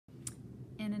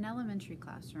In an elementary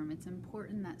classroom, it's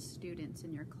important that students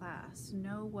in your class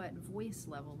know what voice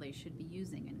level they should be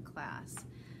using in class.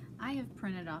 I have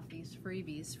printed off these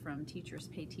freebies from Teachers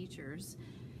Pay Teachers,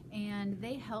 and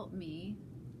they help me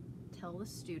tell the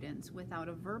students without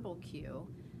a verbal cue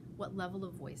what level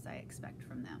of voice I expect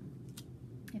from them.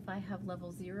 If I have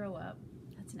level 0 up,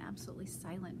 that's an absolutely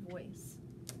silent voice.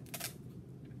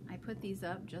 I put these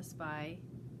up just by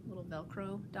a little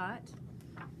Velcro dot.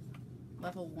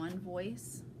 Level 1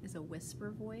 voice is a whisper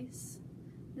voice.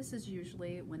 This is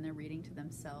usually when they're reading to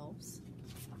themselves.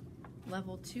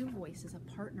 Level 2 voice is a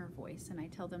partner voice, and I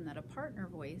tell them that a partner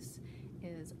voice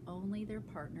is only their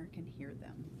partner can hear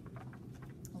them.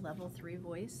 A level 3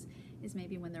 voice is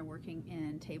maybe when they're working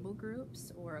in table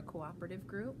groups or a cooperative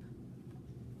group.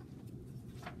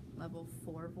 Level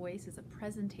 4 voice is a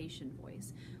presentation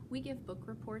voice. We give book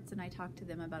reports and I talk to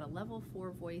them about a level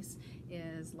 4 voice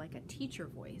is like a teacher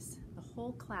voice. The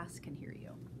whole class can hear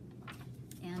you.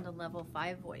 And a level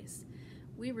 5 voice.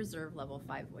 We reserve level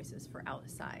 5 voices for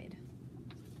outside.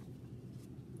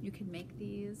 You can make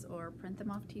these or print them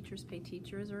off Teachers Pay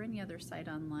Teachers or any other site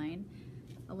online.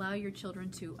 Allow your children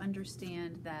to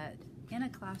understand that in a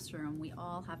classroom we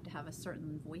all have to have a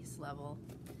certain voice level.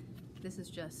 This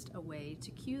is just a way to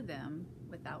cue them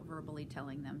without verbally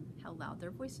telling them how loud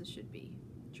their voices should be.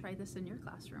 Try this in your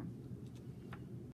classroom.